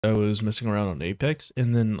I was messing around on Apex,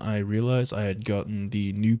 and then I realized I had gotten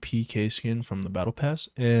the new PK skin from the Battle Pass,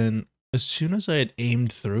 and as soon as I had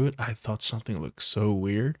aimed through it, I thought something looked so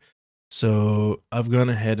weird. So I've gone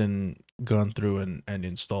ahead and gone through and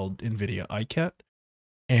installed NVIDIA iCat,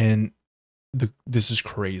 and this is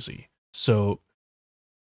crazy. So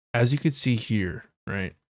as you can see here,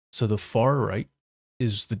 right? So the far right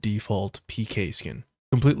is the default PK skin.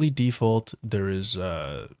 Completely default. There is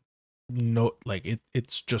no like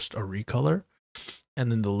it's just a recolor.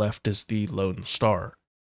 And then the left is the Lone Star.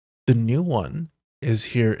 The new one is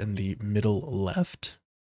here in the middle left.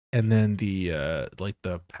 And then the like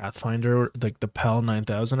the Pathfinder, like the PAL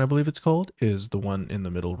 9000, I believe it's called, is the one in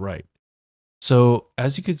the middle right. So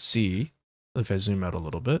as you can see, if I zoom out a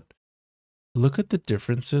little bit, look at the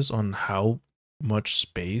differences on how much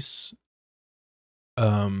space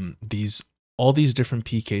these all these different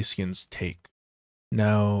PK skins take.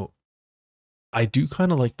 Now, I do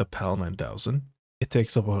kind of like the PAL 9000. It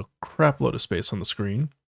takes up a crap load of space on the screen,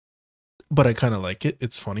 but I kind of like it.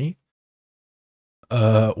 It's funny.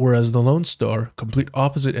 Whereas the Lone Star, complete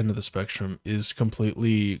opposite end of the spectrum, is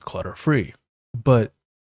completely clutter free. But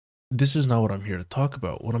this is not what I'm here to talk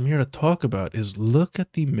about. What I'm here to talk about is look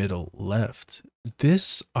at the middle left.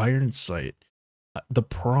 This iron sight, the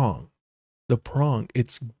prong,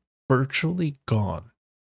 it's virtually gone.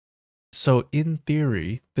 So in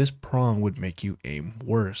theory, this prong would make you aim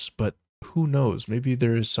worse, but who knows? Maybe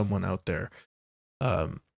there is someone out there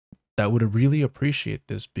um, that would really appreciate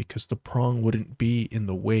this because the prong wouldn't be in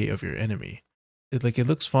the way of your enemy. It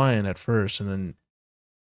looks fine at first, and then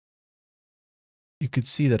you could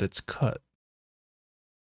see that it's cut,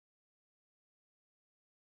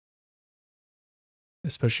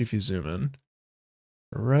 especially if you zoom in.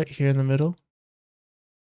 Right here in the middle,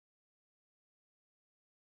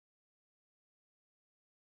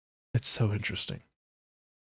 it's so interesting.